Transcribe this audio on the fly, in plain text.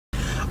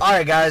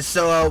Alright guys,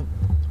 so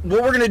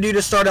what we're going to do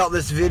to start out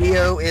this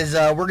video is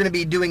we're going to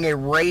be doing a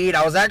raid.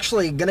 I was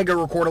actually going to go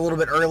record a little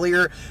bit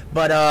earlier,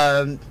 but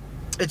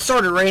it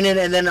started raining,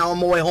 and then on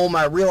my way home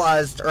I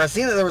realized, or I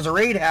seen that there was a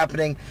raid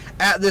happening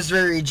at this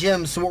very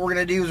gym. So what we're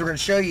going to do is we're going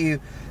to show you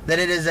that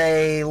it is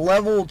a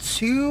level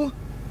 2,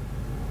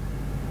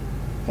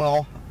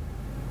 well,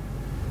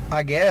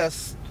 I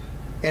guess.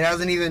 It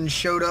hasn't even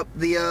showed up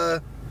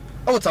the,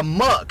 oh, it's a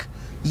muck.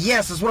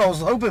 Yes, that's what I was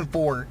hoping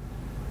for.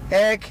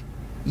 Heck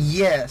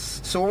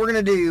yes. So what we're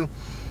going to do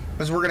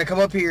is we're going to come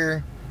up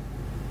here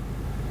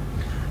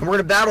and we're going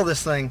to battle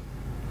this thing.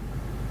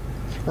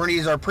 We're going to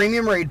use our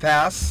premium raid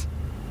pass.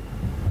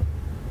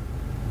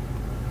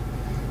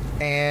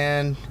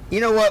 And you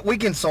know what? We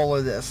can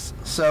solo this.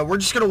 So we're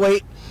just going to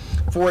wait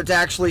for it to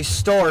actually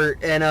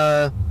start.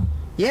 And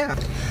yeah.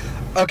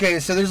 Okay,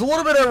 so there's a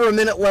little bit over a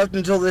minute left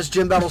until this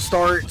gym battle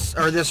starts,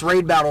 or this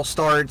raid battle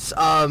starts.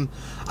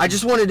 I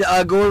just wanted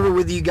to go over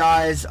with you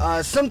guys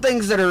some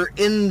things that are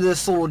in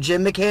this little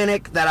gym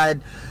mechanic that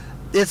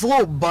it's a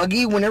little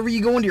buggy whenever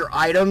you go into your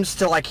items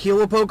to like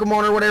heal a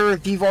Pokemon or whatever.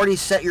 If you've already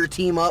set your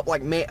team up,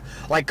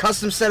 like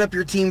custom set up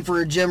your team for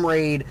a gym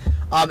raid,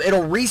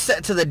 it'll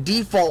reset to the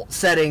default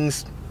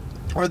settings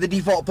or the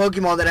default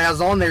Pokemon that it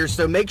has on there.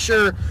 So make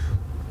sure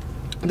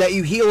that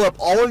you heal up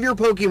all of your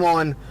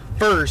Pokemon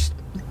first.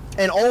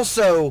 And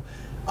also,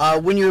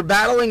 when you're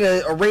battling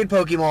a raid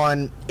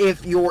Pokemon,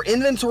 if your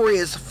inventory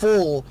is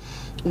full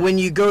when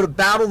you go to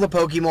battle the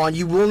Pokemon,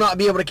 you will not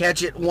be able to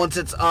catch it once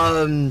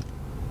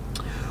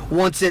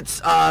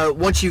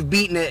you've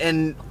beaten it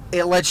and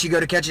it lets you go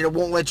to catch it. It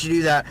won't let you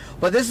do that.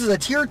 But this is a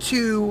tier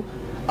 2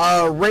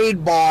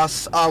 raid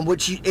boss,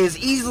 which is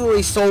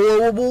easily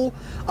soloable,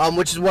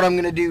 which is what I'm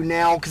going to do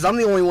now because I'm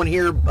the only one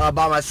here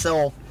by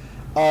myself.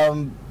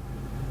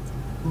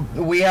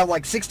 We have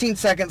like 16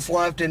 seconds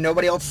left and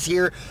nobody else is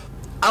here.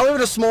 I live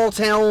in a small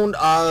town,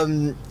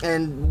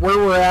 and where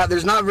we're at,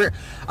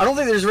 I don't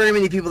think there's very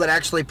many people that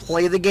actually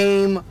play the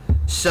game.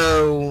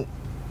 So,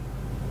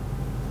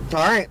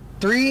 alright,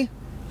 3,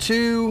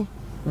 2,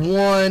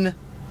 1,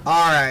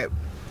 alright.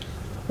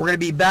 We're going to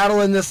be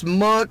battling this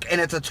muck, and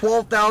it's a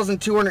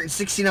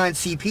 12,269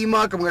 CP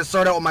muck. I'm going to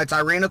start out with my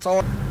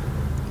Tyranitar.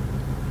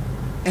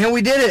 And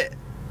we did it!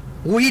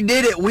 We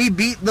did it! We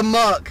beat the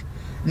muck!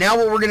 Now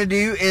what we're going to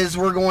do is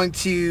we're going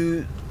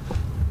to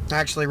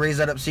actually raise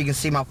that up so you can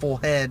see my full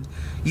head.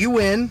 You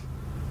win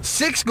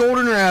 6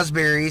 golden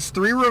raspberries,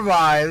 3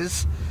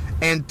 revives,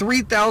 and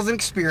 3,000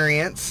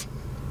 experience.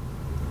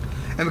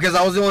 And because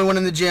I was the only one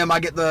in the gym,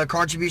 I get the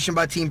contribution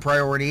by team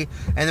priority.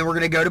 And then we're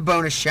going to go to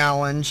bonus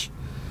challenge.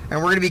 And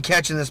we're going to be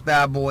catching this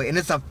bad boy. And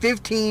it's a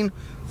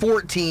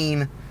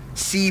 1514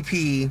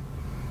 CP.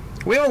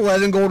 We have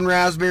 11 golden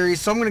raspberries,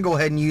 so I'm going to go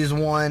ahead and use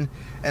one.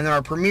 And then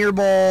our premier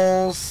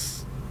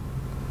balls.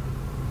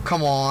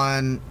 Come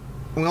on.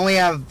 We only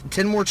have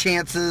 10 more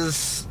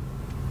chances.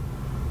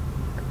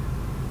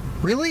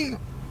 Really?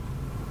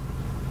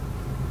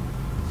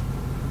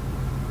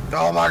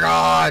 Oh my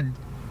god.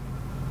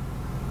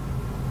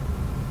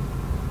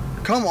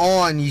 Come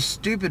on, you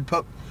stupid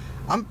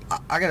I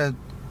gotta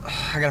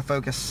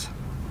focus.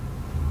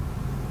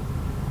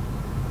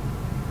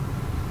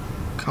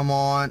 Come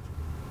on.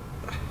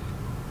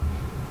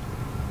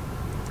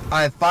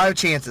 I have 5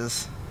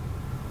 chances.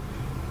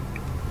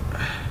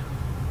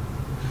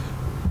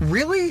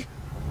 Really?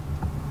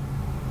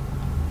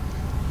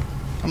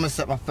 I'm gonna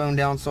set my phone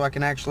down so I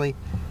can actually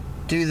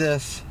do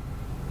this.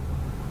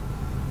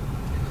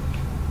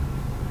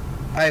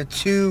 I have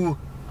 2.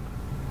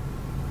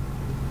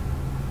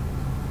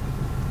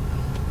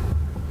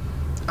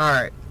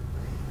 Alright.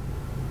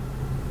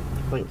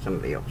 I think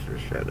somebody else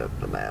just showed up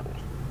to battle.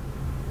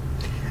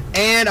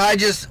 And I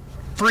just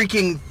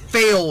freaking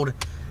failed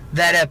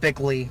that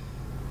epically.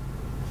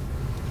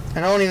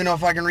 And I don't even know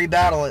if I can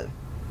rebattle it.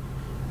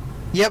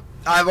 Yep,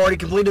 I've already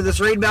completed this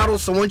raid battle,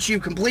 so once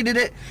you've completed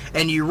it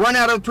and you run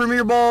out of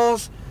premier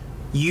balls,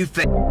 you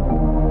fail.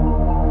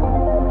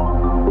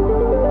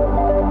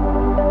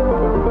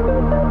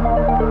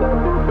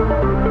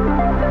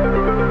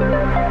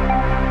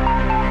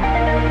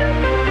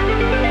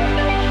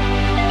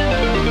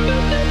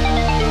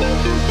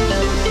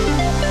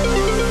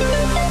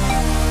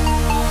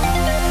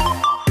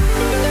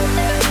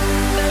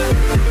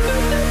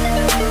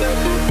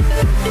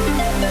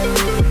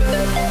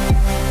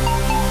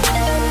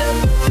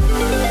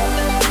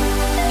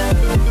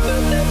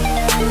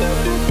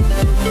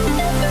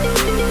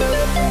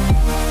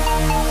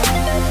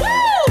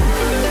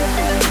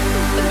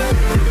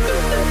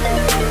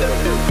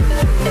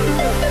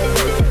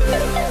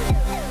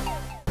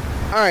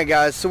 Alright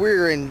guys, so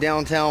we're in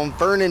downtown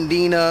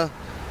Fernandina.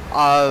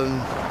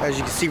 As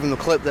you can see from the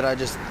clip that I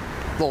just,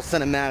 little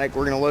cinematic,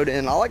 we're going to load it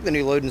in. I like the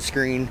new loading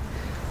screen.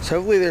 So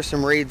hopefully there's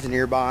some raids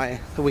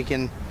nearby that we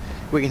can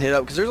hit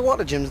up. Because there's a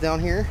lot of gyms down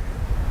here.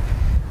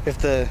 If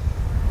the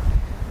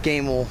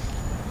game will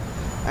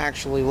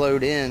actually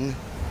load in.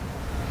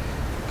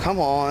 Come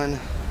on.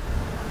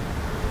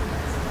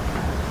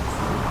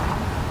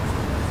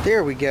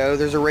 There we go.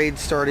 There's a raid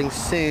starting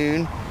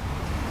soon.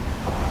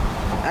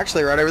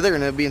 Actually, right over there,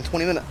 and it'll be in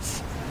 20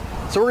 minutes.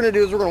 So what we're going to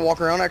do is we're going to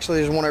walk around. Actually,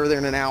 there's one over there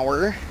in an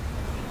hour.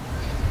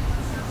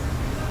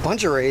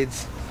 Bunch of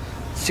raids.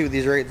 Let's see what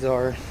these raids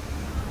are.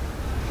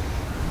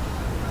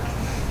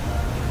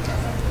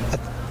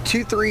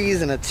 2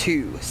 3s and a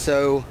 2.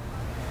 So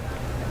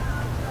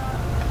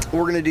what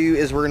we're going to do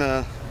is we're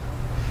going to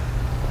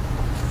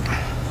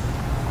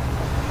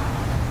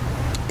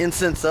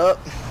incense up.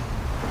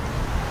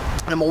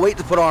 And I'm going to wait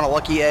to put on a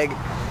lucky egg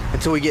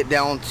until we get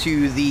down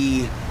to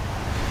the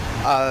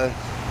ooh,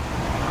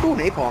 an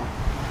napalm.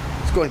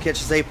 Let's go and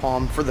catch this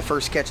napalm for the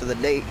first catch of the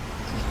day.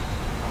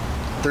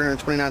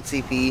 329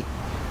 CP.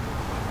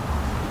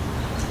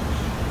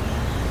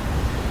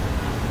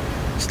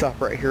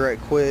 Stop right here right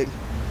quick.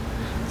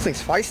 This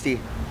thing's feisty.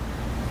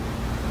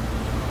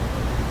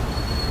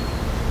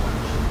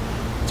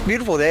 It's a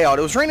beautiful day out.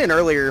 It was raining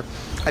earlier.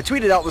 I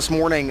tweeted out this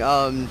morning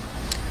that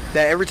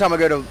every time I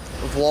go to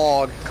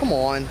vlog, come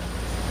on,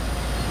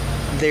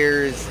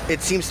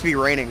 it seems to be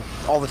raining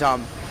all the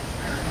time.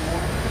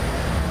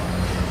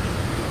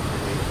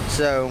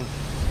 So,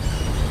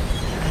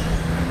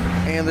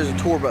 and there's a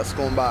tour bus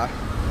going by.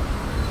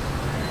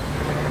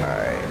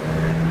 Alright.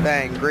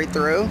 Bang. Great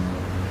throw.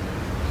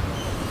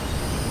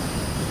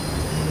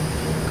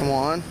 Come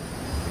on.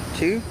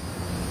 2,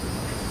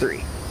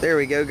 3. There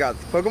we go. Got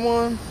the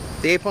Pokemon,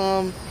 the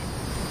napalm,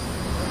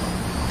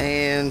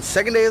 and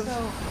second day of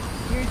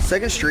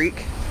second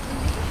streak.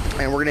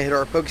 And we're going to hit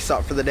our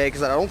Pokestop for the day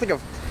because I don't think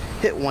I've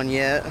hit one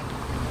yet.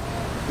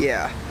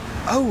 Yeah.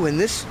 Oh, and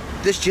this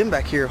gym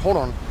back here. Hold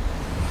on.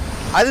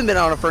 I haven't been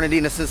out of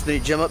Fernandina since the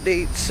gym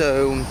update,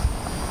 so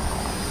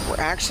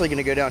we're actually going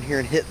to go down here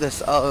and hit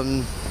this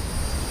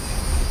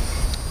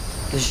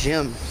this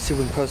gym. See if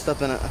we can post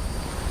up in it.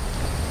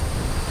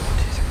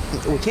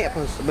 We can't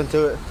post up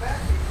into it,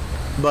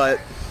 but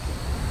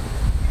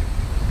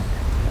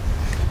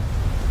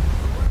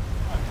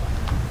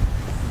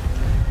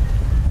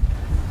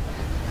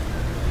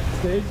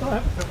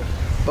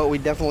we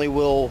definitely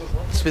will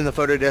spin the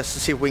photo disc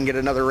to see if we can get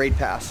another raid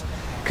pass,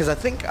 because I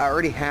think I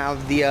already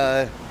have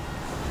the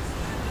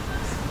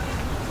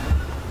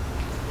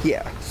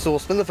yeah, so we'll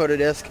spin the photo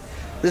disc.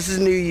 This is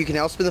new. You can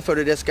now spin the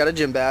photo disc. Got a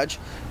gym badge,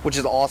 which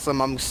is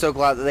awesome. I'm so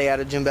glad that they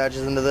added gym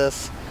badges into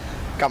this.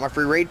 Got my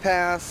free raid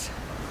pass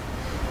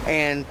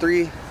and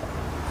 3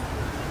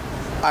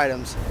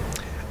 items.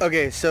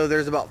 Okay, so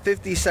there's about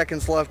 50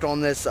 seconds left on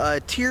this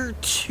tier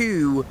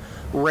 2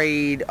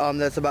 raid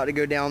that's about to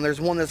go down. There's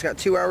one that's got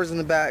 2 hours in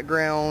the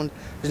background.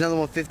 There's another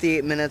one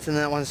 58 minutes, and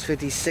that one's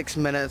 56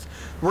 minutes.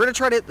 We're gonna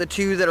try to hit the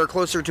 2 that are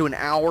closer to an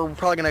hour. We're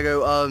probably gonna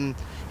go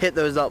hit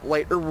those up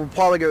later. We'll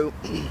probably go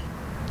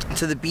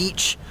to the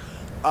beach,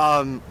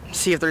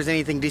 see if there's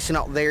anything decent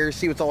out there,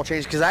 see what's all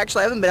changed, because actually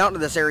I haven't been out to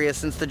this area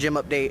since the gym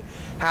update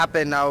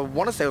happened. I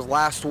want to say it was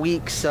last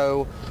week.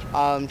 So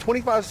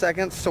 25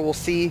 seconds, so we'll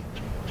see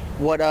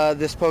what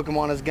this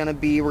Pokemon is gonna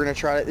be. We're gonna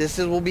try it. This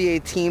will be a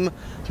Team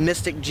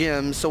Mystic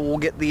gym, so we'll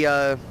get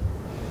the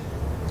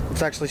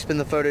let's actually spin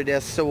the photo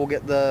disc, so we'll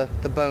get the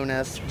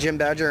bonus gym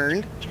badge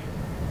earned.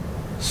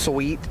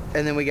 Sweet.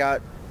 And then we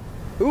got,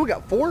 ooh, we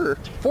got four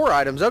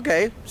items.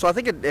 Okay, so I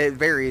think it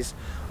varies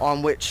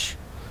on which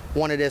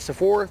one it is. So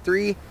 4,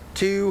 3,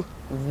 2,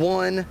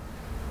 1.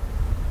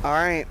 All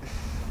right,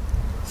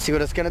 see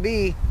what it's gonna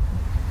be.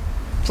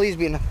 Please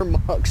be another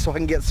muck so I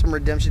can get some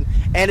redemption.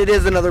 And it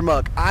is another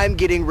muck. I'm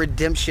getting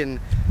redemption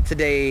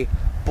today,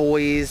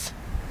 boys.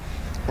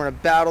 We're gonna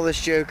battle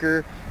this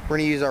Joker. We're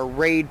gonna use our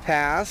raid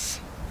pass,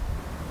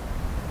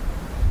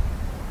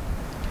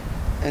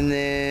 and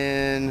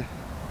then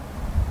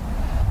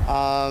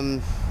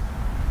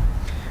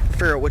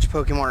figure out which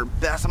Pokemon are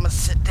best. I'm gonna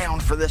sit down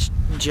for this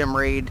gym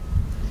raid,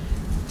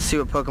 see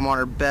what Pokemon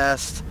are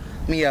best.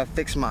 Let me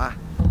fix my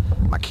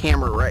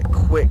camera right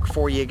quick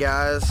for you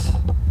guys.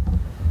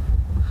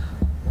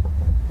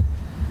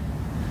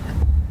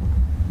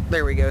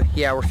 There we go.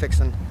 Yeah, we're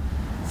fixing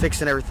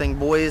everything,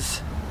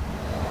 boys.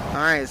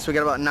 Alright, so we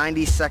got about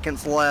 90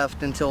 seconds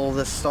left until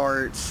this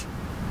starts.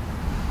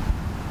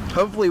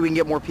 Hopefully we can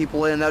get more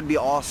people in. That would be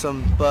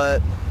awesome,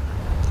 but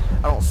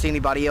I don't see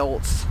anybody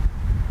else.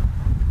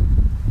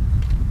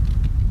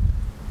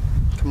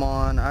 Come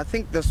on. I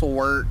think this will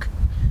work,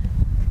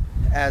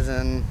 as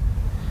in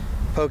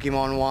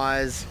Pokemon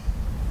wise.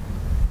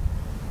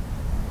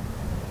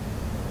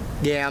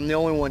 Yeah, I'm the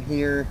only one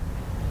here.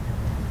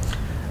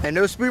 And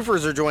no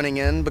spoofers are joining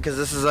in because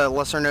this is a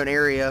lesser known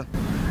area.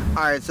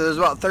 Alright, so there's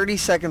about 30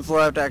 seconds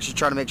left. I actually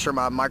try to make sure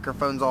my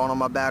microphone's on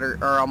my battery,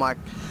 or on my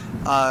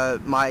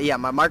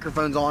my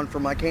microphone's on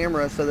for my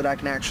camera, so that I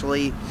can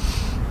actually,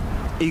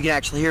 you can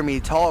actually hear me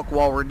talk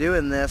while we're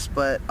doing this.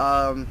 But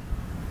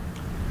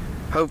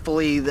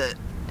hopefully that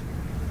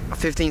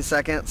 15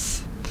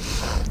 seconds.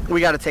 We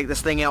got to take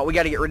this thing out. We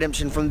got to get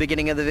redemption from the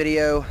beginning of the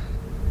video.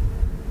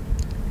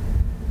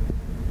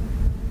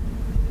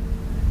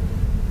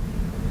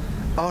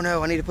 Oh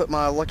no, I need to put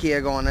my lucky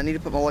egg on. No,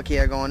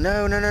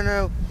 no, no,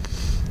 no.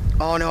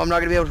 Oh no, I'm not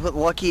going to be able to put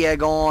lucky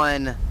egg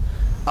on.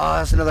 Oh,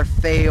 that's another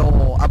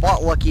fail. I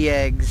bought lucky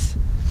eggs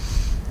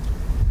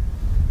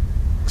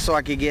so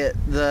I could get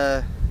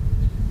the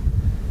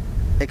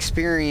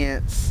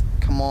Experience.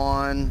 Come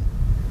on.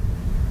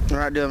 We're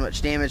not doing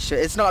much damage to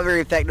it. It's not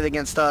very effective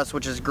against us,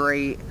 which is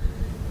great.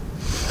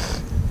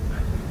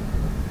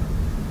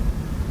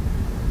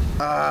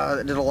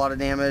 That did a lot of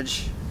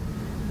damage.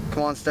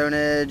 Come on, Stone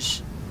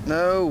Edge.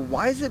 No,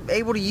 why is it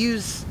able to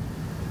use...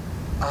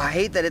 I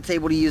hate that it's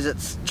able to use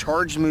its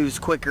charge moves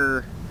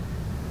quicker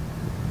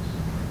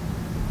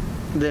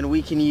than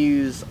we can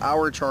use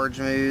our charge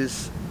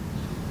moves.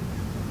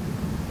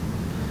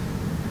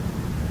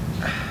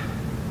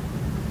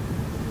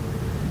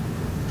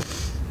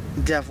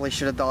 Definitely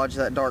should have dodged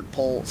that Dark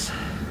Pulse.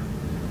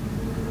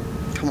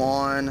 Come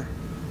on.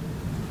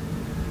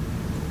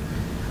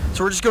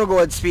 So we're just going to go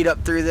ahead and speed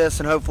up through this,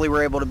 and hopefully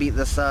we're able to beat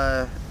this.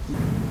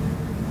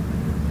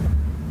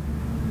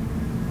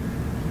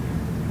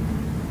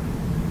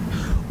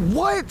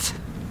 What?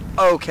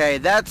 Okay,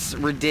 that's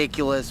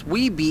ridiculous.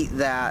 We beat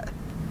that.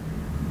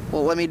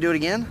 Well, let me do it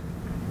again.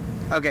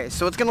 Okay,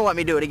 so it's going to let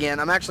me do it again.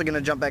 I'm actually going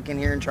to jump back in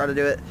here and try to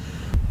do it.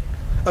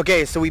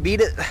 Okay, so we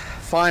beat it.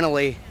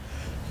 Finally.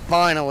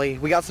 Finally.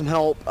 We got some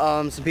help.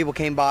 Some people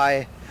came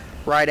by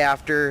right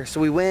after. So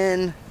we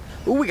win.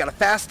 Ooh, we got a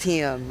fast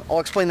team.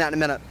 I'll explain that in a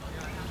minute.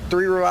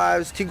 3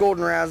 revives, 2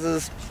 golden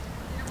razes,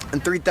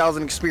 and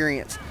 3,000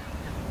 experience.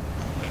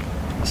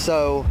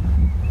 So,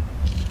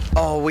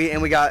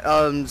 we got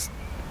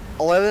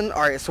 11.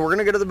 All right, so we're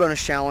gonna go to the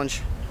bonus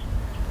challenge.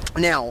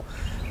 Now,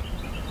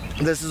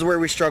 this is where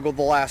we struggled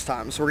the last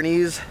time. So we're gonna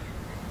use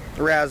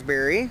the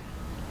raspberry.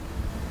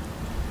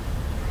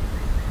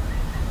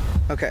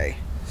 Okay,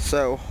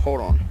 so hold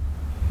on.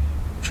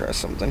 Try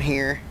something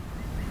here.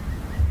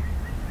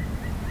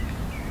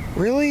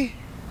 Really?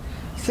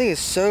 This thing is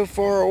so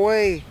far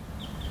away.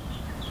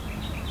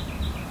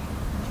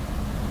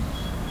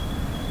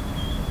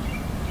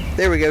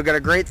 There we go, got a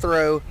great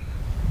throw.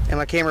 And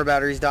my camera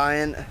battery's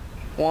dying.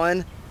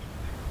 1,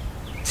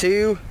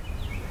 2.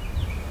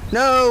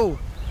 No!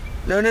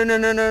 No, no, no,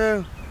 no, no,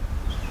 no.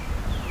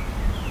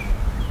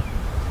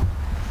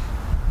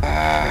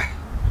 Ah.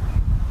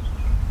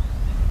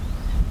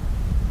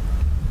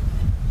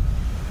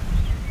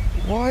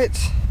 What?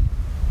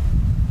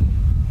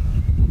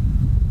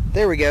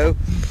 There we go.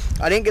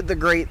 I didn't get the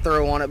great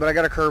throw on it, but I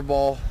got a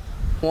curveball.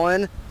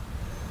 1,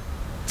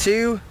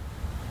 2,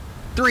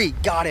 3.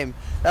 Got him.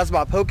 That's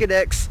my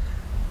Pokedex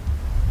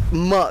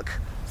Muck.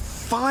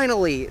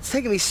 Finally. It's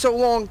taken me so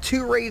long.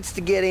 2 raids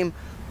to get him,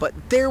 but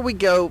there we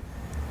go.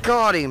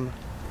 Got him.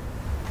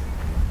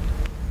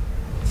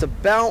 It's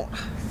about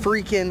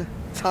freaking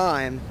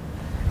time.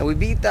 And we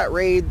beat that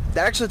raid.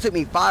 That actually took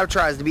me 5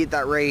 tries to beat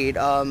that raid.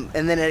 And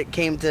then it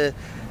came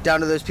down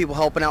to those people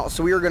helping out.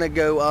 So we were going to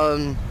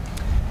go...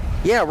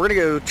 yeah, we're gonna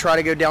go try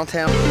to go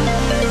downtown.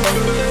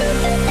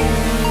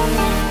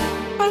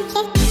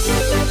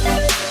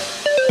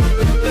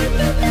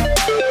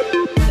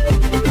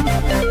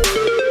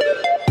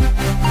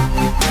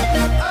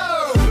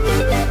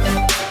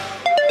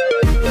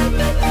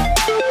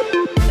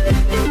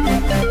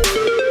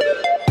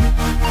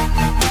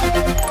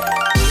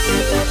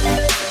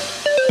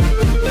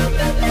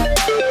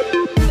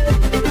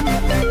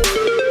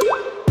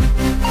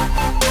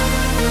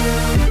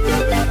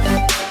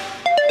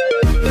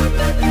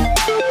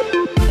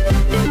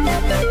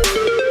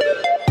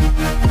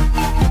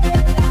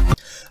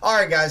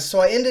 Alright guys, so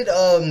I ended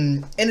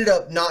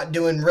up not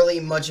doing really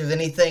much of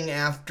anything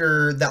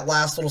after that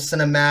last little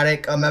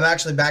cinematic. I'm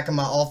actually back in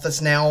my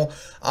office now.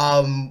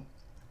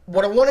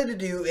 What I wanted to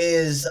do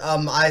is,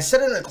 I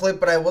said it in a clip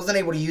but I wasn't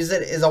able to use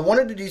it, is I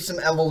wanted to do some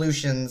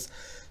evolutions.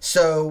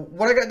 So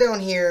what I got down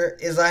here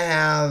is I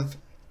have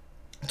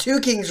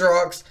 2 King's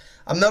Rocks,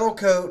 a Metal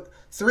Coat,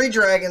 3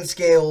 Dragon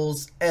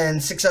Scales,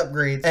 and 6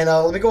 upgrades. And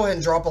let me go ahead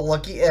and drop a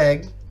lucky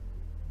egg,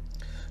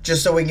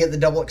 just so we can get the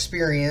double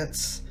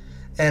experience.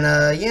 And,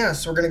 yeah,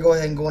 so we're going to go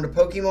ahead and go into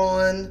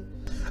Pokemon.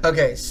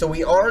 Okay, so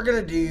we are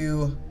going to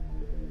do...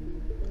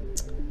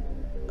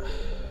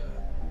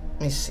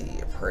 Let me see.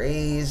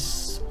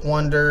 Praise,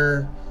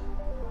 Wonder,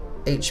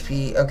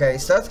 HP. Okay,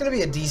 so that's going to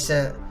be a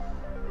decent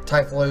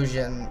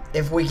Typhlosion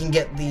if we can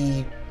get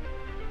the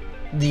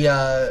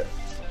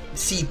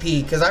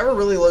CP. Because I have a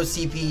really low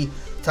CP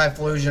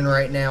Typhlosion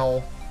right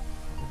now.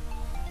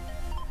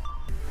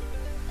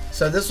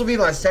 So this will be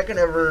my second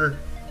ever...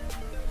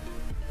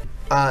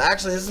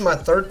 actually, this is my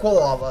 3rd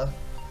Quilava,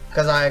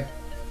 because I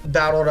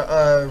battled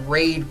a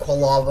Raid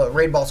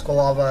Boss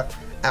Quilava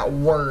at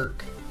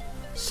work.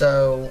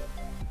 So,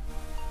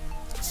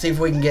 see if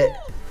we can get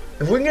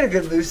a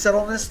good moveset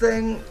on this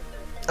thing.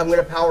 I'm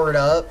gonna power it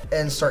up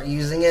and start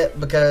using it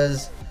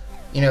because,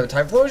 you know,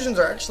 Typhlosions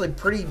are actually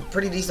pretty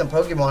decent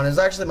Pokemon. It's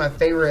actually my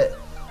favorite,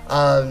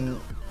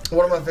 one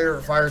of my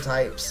favorite fire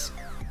types.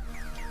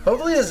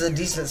 Hopefully, it's a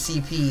decent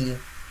CP.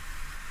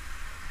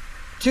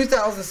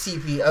 2,000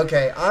 CP.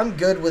 Okay, I'm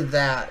good with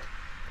that.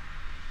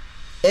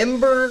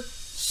 Ember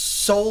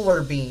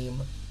Solar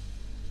Beam.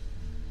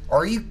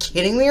 Are you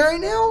kidding me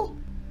right now?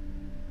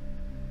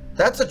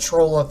 That's a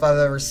troll if I've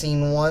ever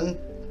seen one.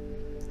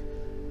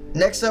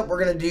 Next up,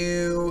 we're going to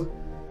do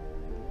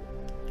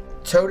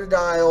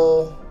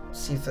Totodile.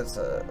 See if it's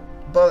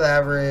above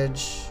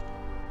average.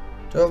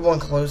 Do I have one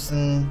close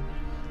in?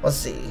 Let's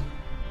see.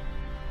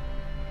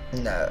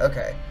 No,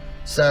 okay.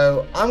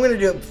 So, I'm going to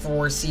do it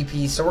for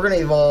CP. So, we're going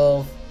to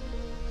evolve...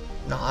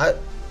 Not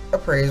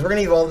Appraise. We're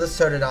going to evolve this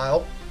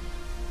Totodile.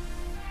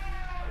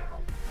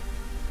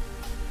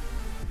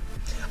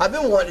 I've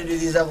been wanting to do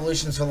these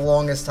evolutions for the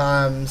longest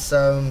time,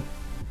 so...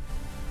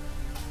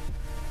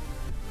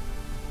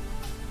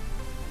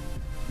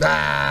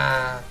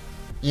 Ah!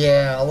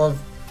 Yeah, I love...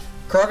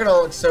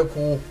 Crocodile looks so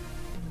cool.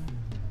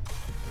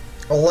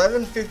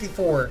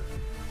 1154.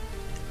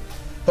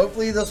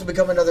 Hopefully this will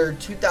become another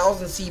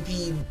 2000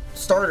 CP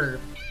starter.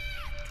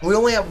 We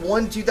only have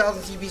one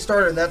 2000 CP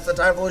starter, and that's the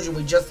Typhlosion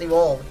we just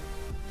evolved.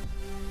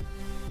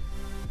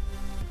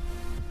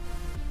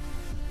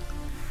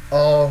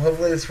 Oh,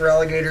 hopefully this for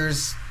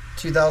Alligator's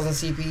 2000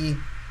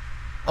 CP.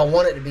 I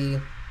want it to be.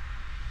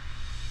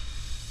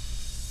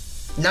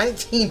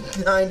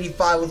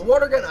 1995 with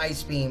Water Gun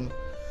Ice Beam.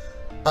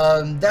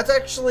 That's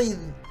actually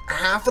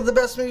half of the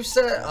best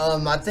moveset.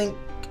 I think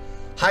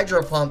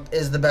Hydro Pump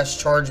is the best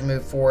charge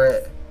move for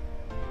it.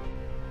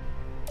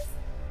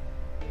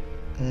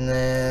 And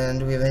then,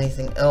 do we have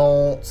anything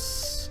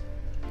else?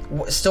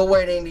 Still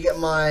waiting to get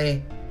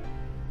my,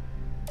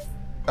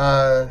 do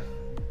I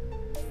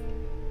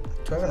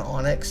have an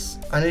Onix?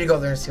 I need to go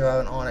there and see if I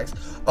have an Onix.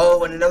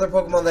 Oh, and another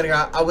Pokemon that I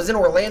got. I was in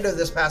Orlando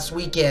this past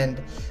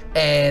weekend,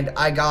 and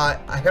I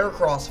got a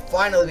Heracross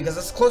finally, because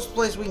that's the closest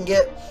place we can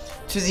get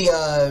to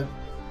the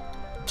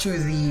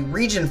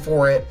region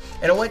for it.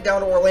 And I went down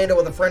to Orlando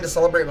with a friend to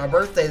celebrate my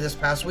birthday this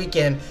past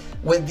weekend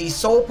with the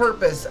sole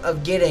purpose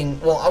of getting,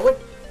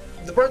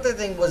 the birthday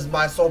thing was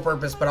my sole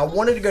purpose, but I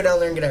wanted to go down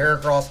there and get a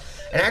Heracross.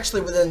 And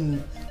actually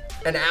within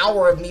an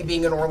hour of me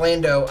being in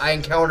Orlando, I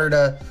encountered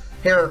a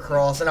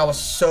Heracross, and I was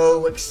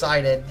so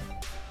excited.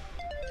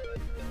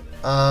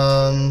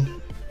 Let's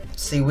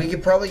see, we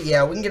could probably,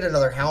 yeah, we can get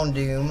another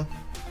Houndoom.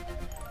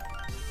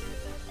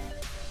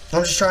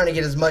 I'm just trying to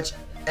get as much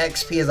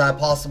XP as I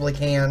possibly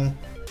can.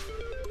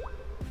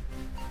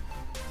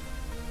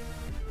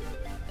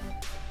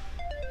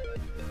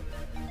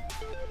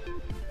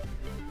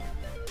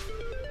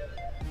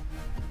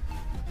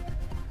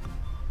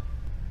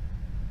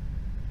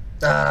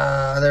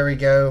 Ah, there we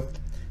go.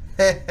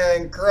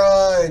 And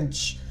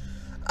crunch.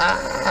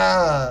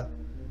 Ah,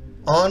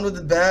 on with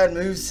the bad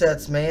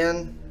movesets,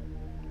 man.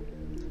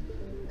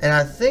 And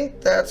I think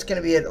that's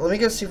gonna be it. Let me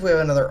go see if we have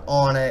another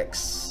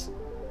Onix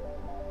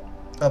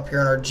up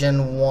here in our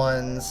Gen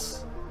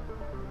 1s.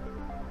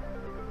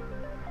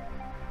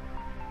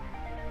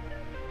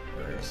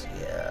 Where is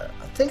he at?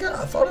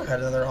 I thought I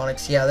had another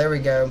Onix. Yeah, there we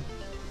go.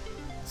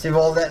 Let's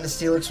evolve that into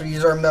Steelix. We'll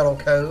use our Metal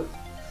Coat.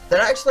 That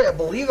actually, I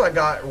believe I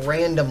got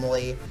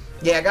randomly.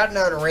 Yeah, I got it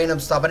out in a random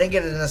stop. I didn't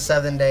get it in a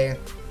 7-day,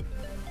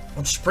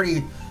 which is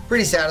pretty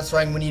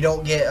satisfying when you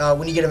don't get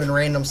when you get them in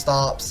random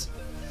stops.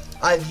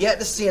 I've yet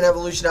to see an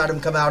evolution item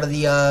come out of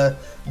the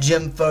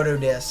gym photo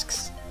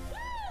discs.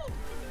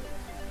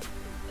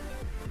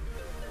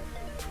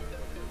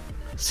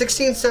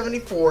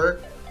 1674,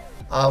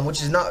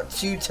 which is not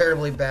too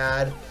terribly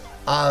bad,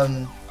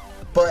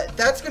 but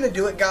that's gonna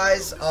do it,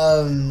 guys.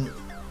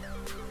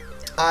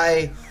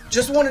 I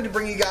just wanted to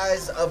bring you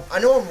guys up. I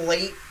know I'm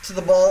late to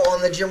the ball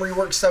on the gym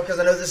rework stuff because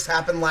I know this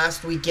happened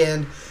last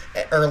weekend,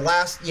 or middle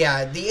of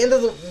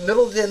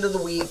the end of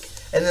the week,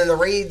 and then the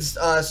raids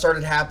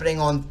started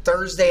happening on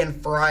Thursday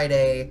and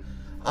Friday.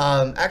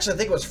 Actually, I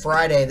think it was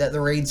Friday that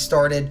the raids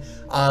started.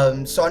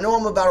 So I know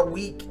I'm about a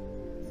week,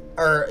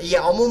 or yeah,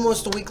 I'm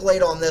almost a week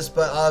late on this,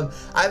 but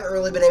I haven't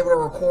really been able to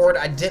record.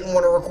 I didn't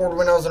want to record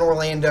when I was in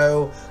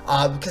Orlando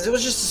because it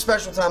was just a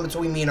special time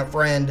between me and a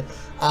friend.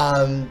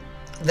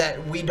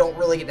 That we don't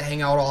really get to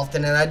hang out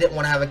often, and I didn't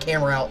want to have a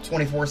camera out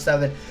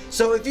 24/7.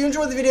 So if you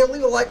enjoyed the video,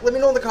 leave a like. Let me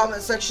know in the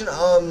comment section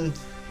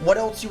what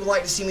else you would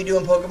like to see me do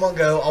in Pokemon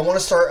Go. I want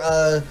to start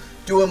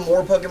doing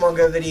more Pokemon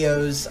Go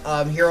videos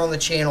here on the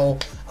channel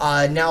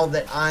now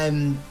that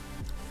I'm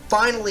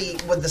finally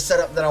with the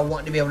setup that I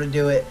want to be able to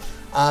do it.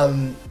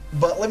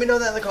 But let me know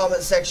that in the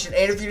comment section,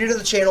 and if you're new to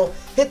the channel,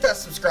 hit that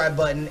subscribe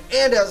button,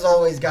 and as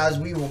always, guys,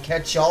 we will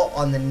catch y'all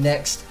on the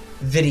next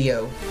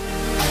video.